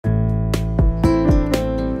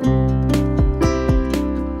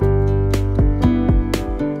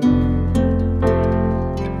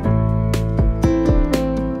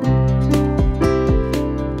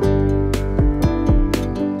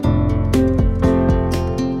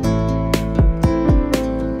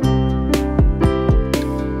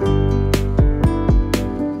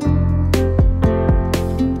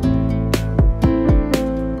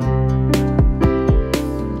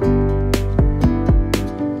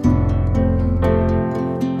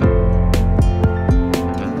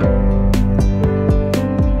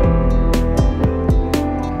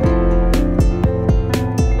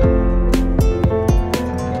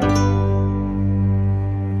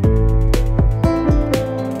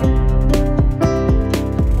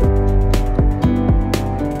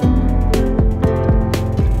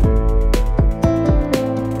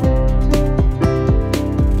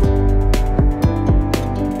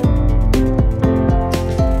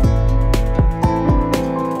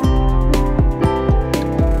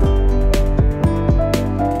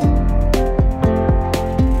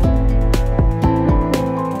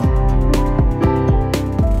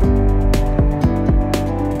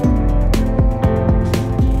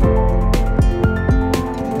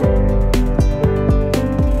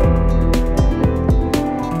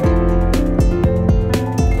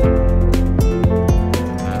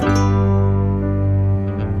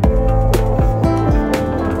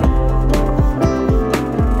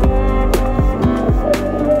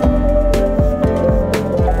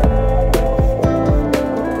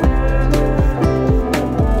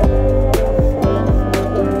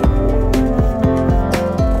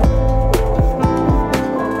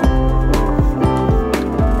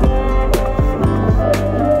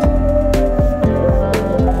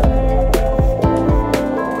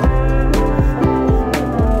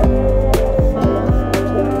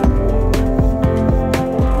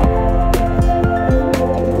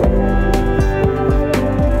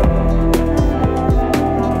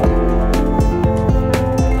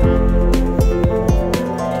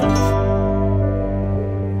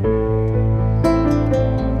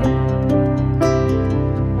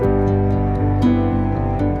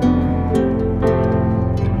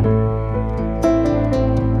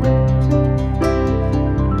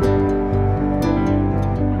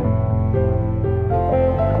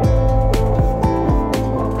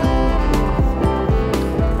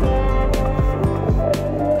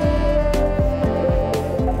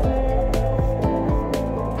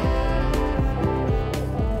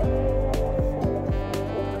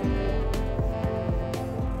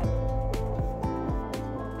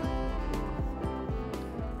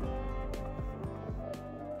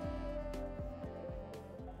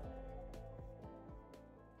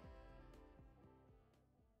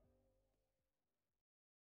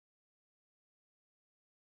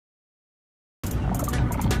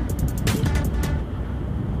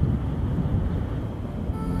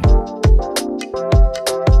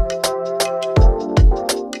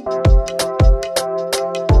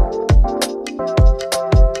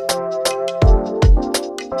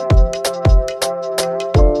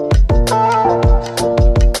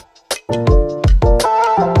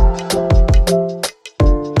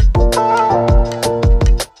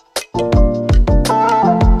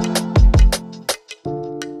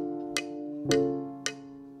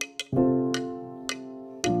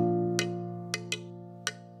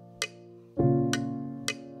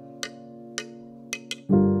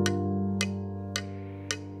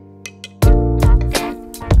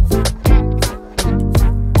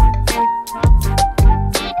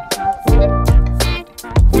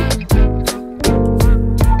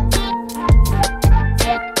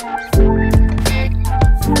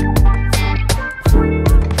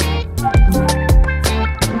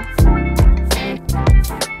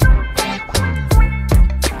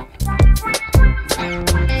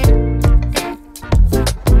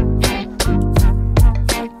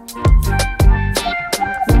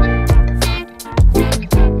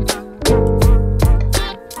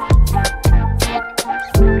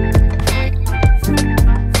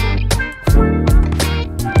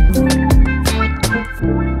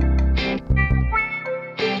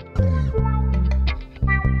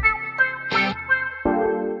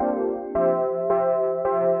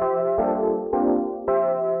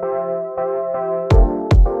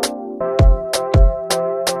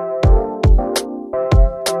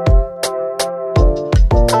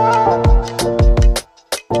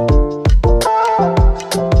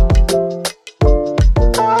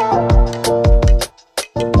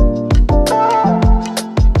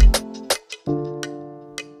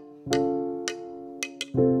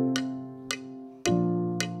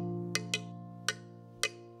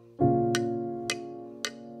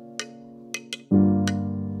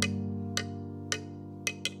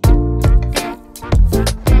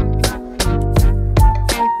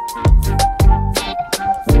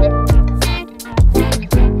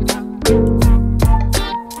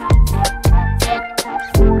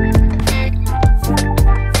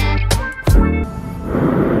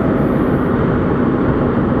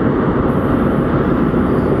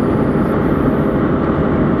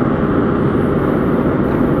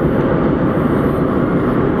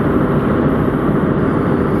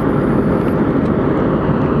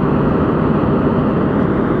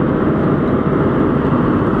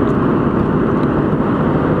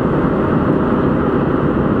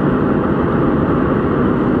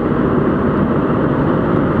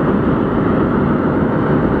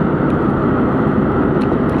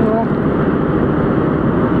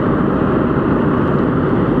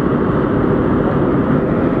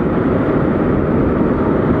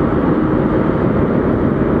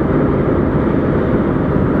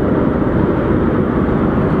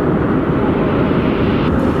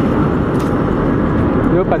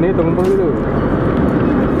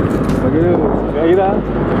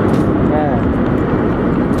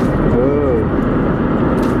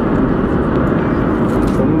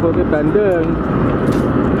bandeng.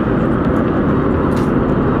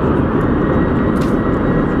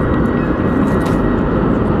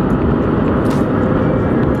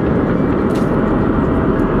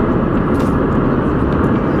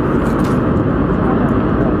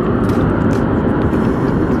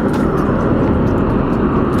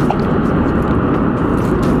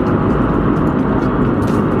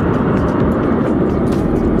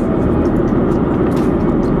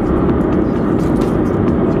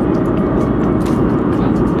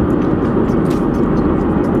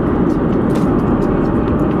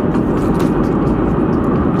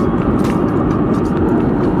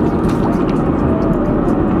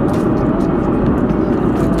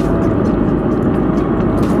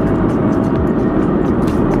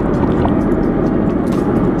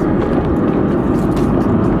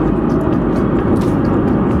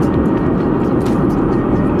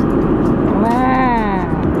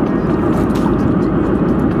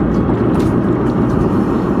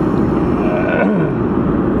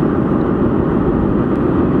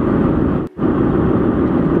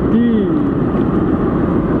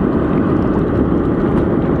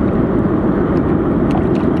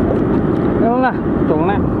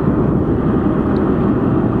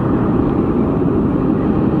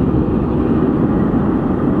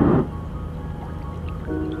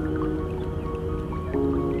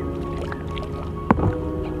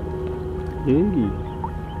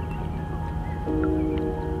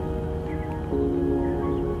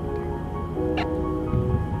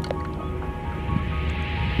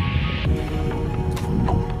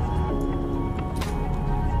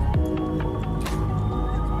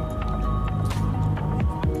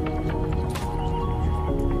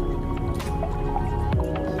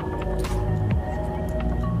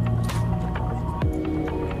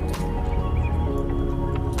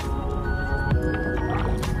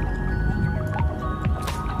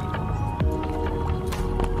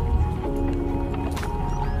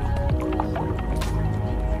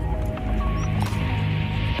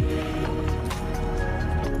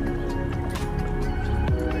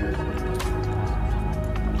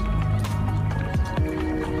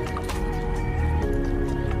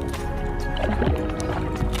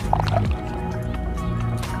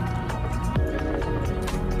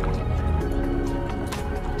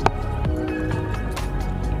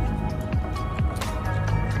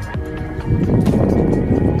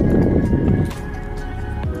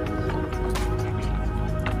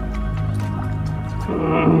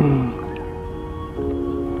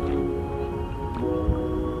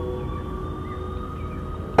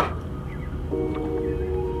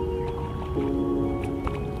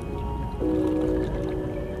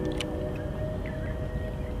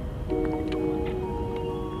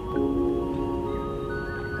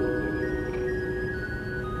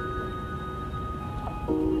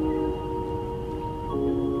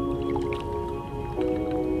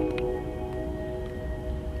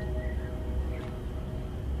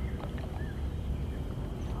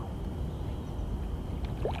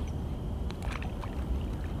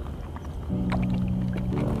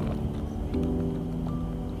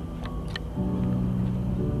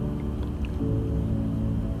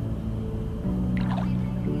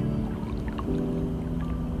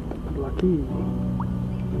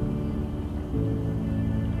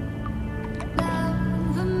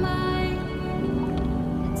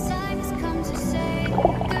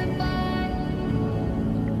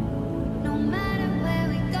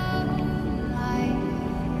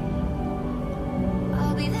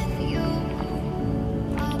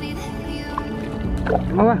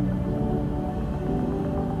 Apa?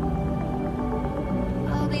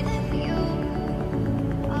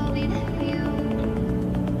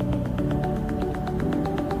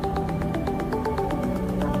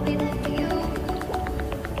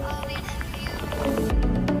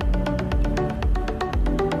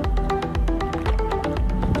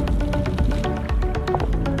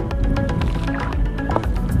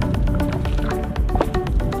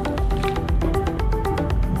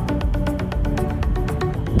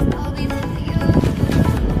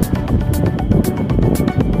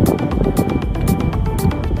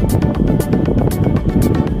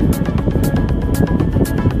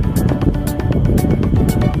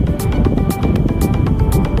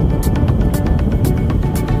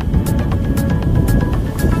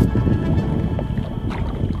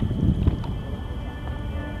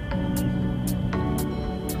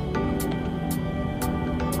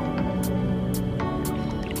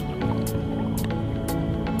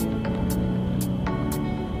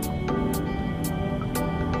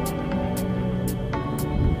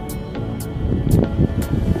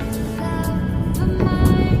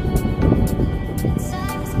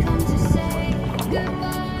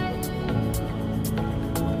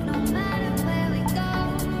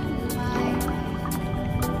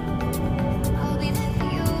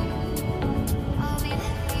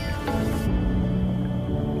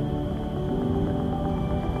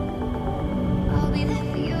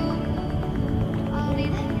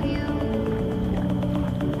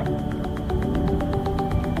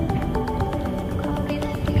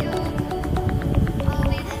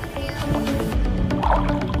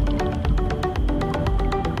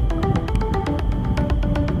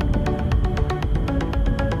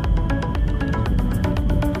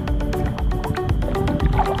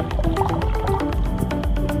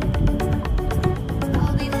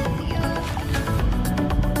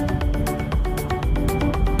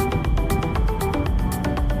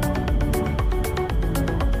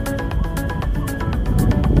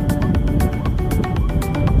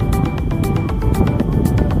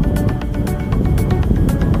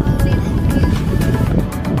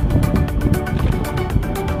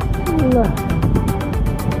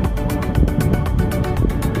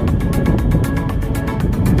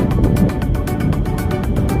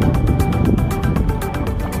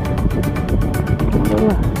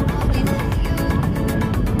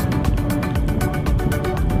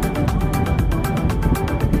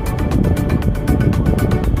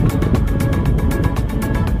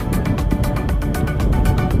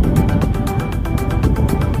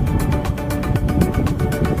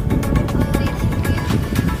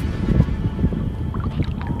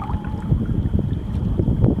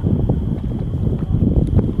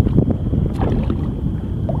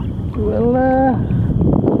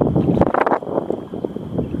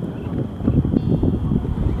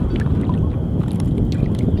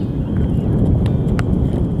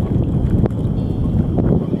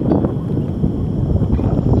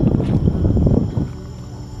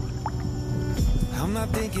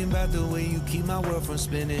 thinking about the way you keep my world from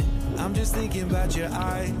spinning. I'm just thinking about your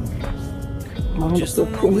eyes. Just don't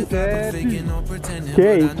know if I'm faking or pretending, but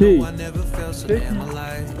I know I never felt so damn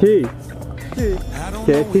alive. I don't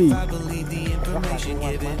know if I believe the information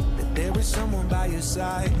given, that there is someone by your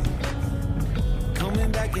side. Coming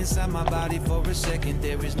back inside my body for a second,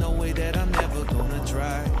 there is no way that I'm never gonna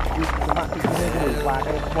try.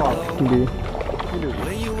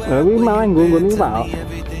 Quý mai anh cũng muốn bảo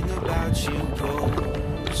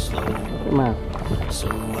mà So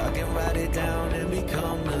I can write it down and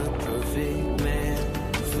become the perfect man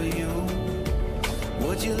for you.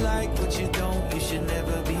 What you like, what you don't, you should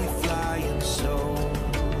never be flying solo.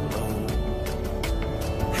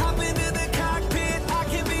 Hop into the cockpit, I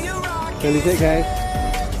can be a rocket. Kali guys,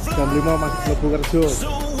 jam 5 masih lebu kerja.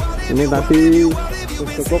 Ini tadi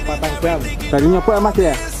cukup 4 jam. Baru nyoba mas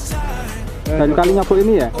ya? Baru kali nyoba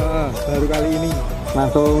ini ya? Baru kali ini.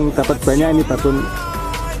 Langsung dapat banyak ini babon.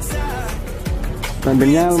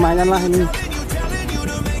 Bandengnya lumayan lah ini.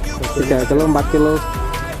 3 kilo 4 kilo.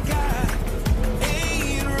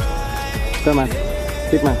 Tuh mas,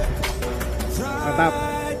 sip mas. Mantap.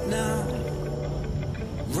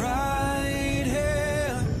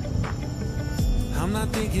 I'm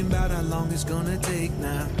not thinking about how long it's gonna take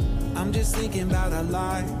now. I'm just thinking about our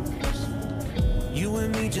lives. You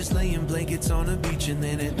and me just laying blankets on a beach, and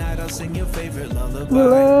then at night I'll sing your favorite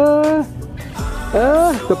lullaby.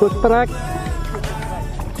 Kebus trek.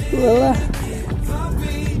 Walah.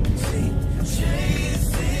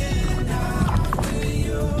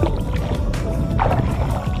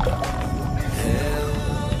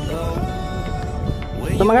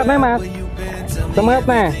 Semangat nih mas. Semangat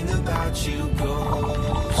nih.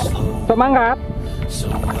 Semangat.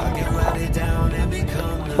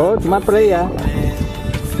 Oh cuma play ya.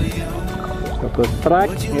 Kebus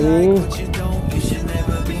trek ini.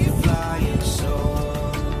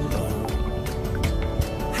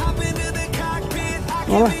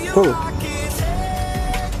 Malah tuh.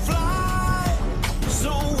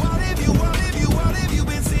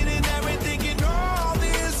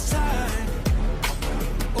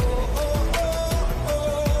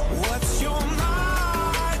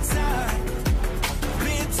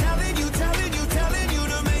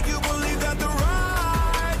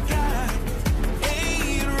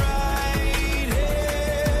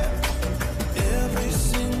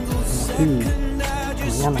 Ini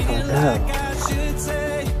anak legal.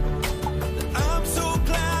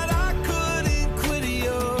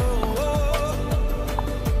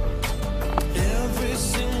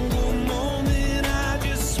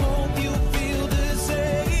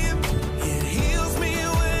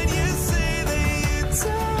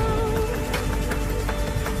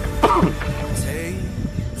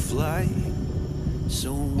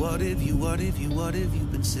 What have you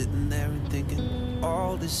been sitting there and thinking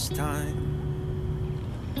all this time?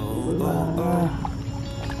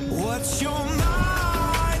 What's your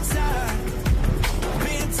mind's eye?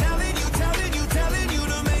 Been telling you to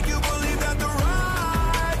make you believe that the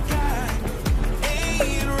right guy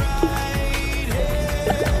ain't right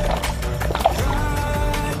here.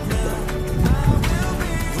 Right now, I will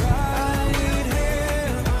be right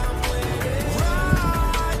here.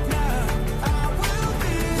 Right now, I will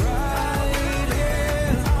be right here. Right now,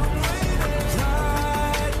 I will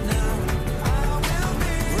be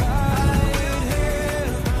right here.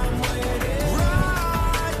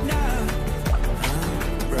 Right now,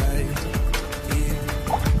 I'm right here.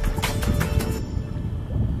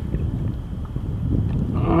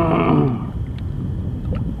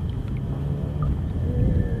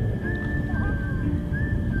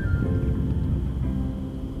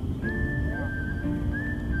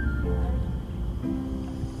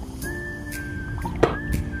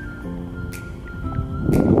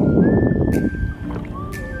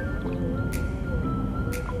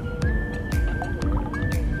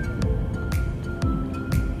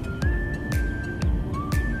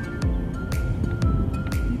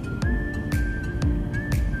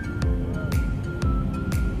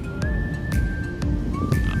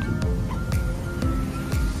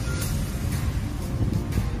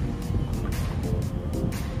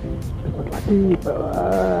 Di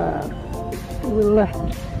bawah.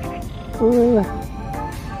 Ulah.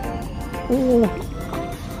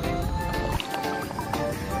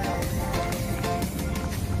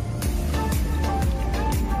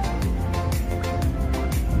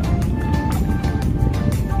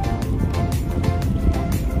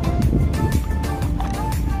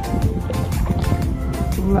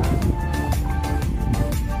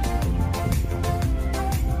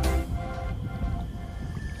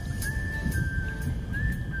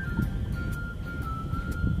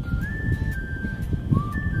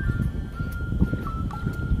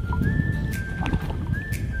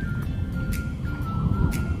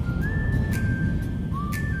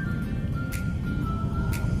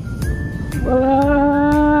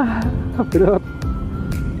 Walah, berat.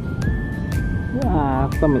 Ya,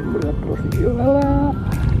 sampai berat terus. Walah.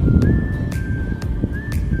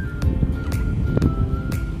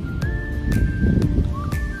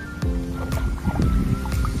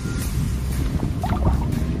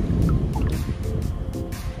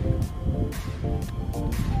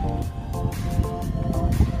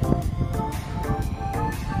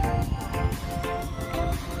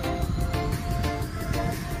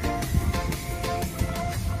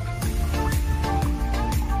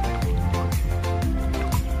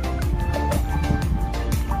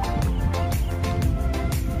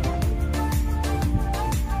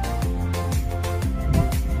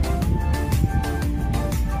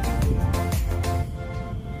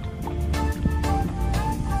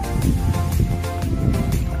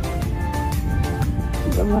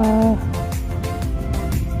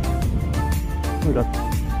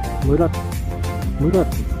 Murat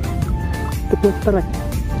tepuk tarik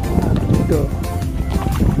gitu.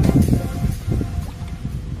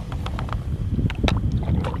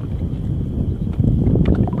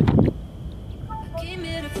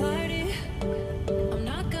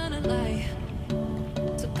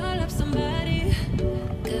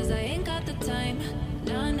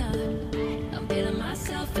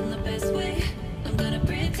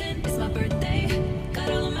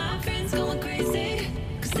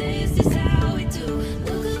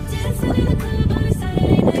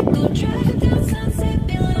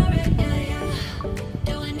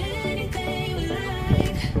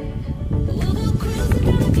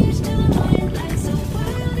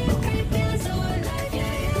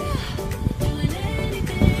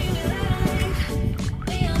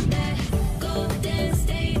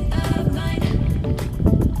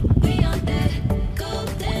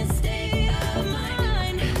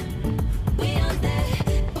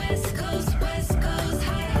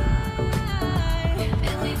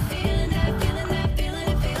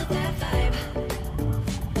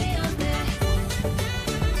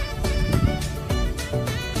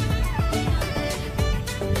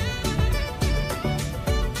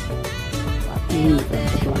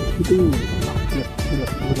 Itu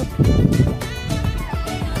berat.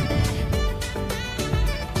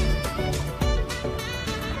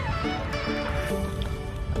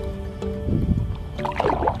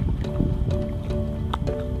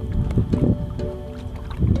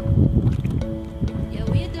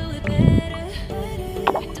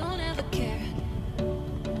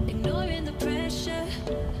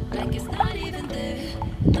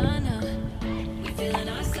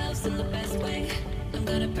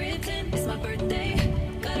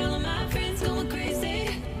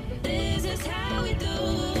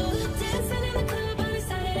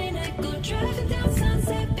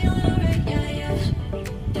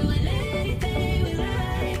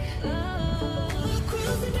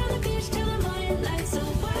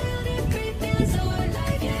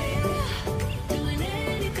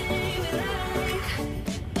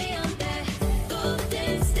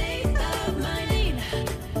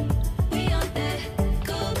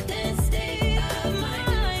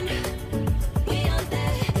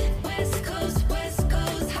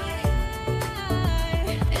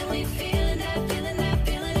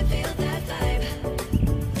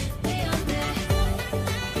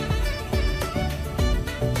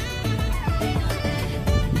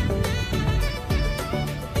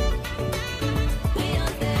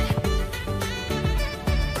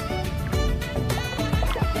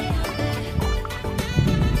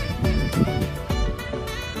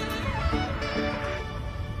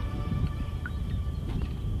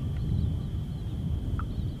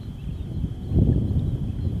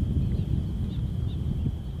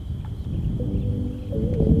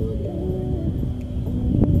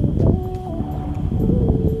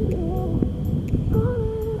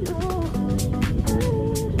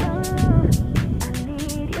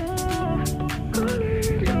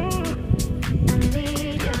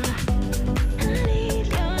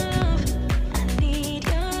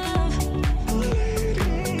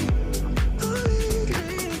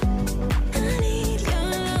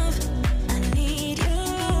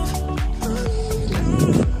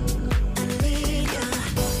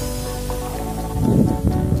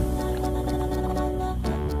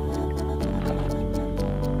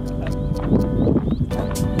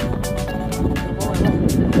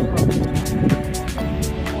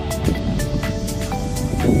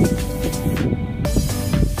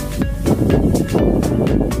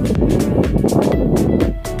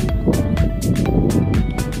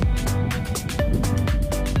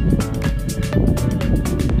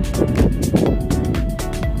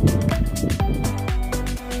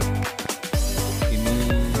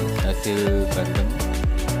 hasil bandeng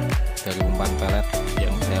dari umpan pelet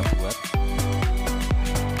yang saya buat.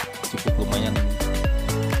 Cukup lumayan.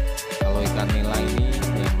 Kalau ikan nila ini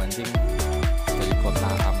saya mancing dari kota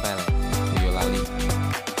Ampel, Boyolali.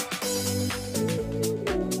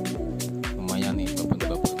 Lumayan nih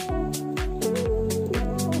babon-babon.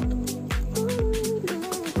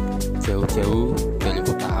 Jauh-jauh dari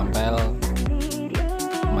kota Ampel,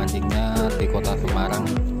 mancingnya di kota Semarang,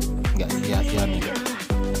 nggak sia-sia nih.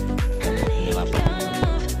 Ini lapar.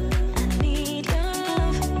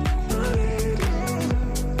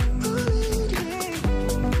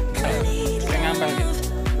 Ampel gitu.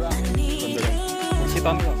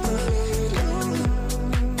 Siton kok.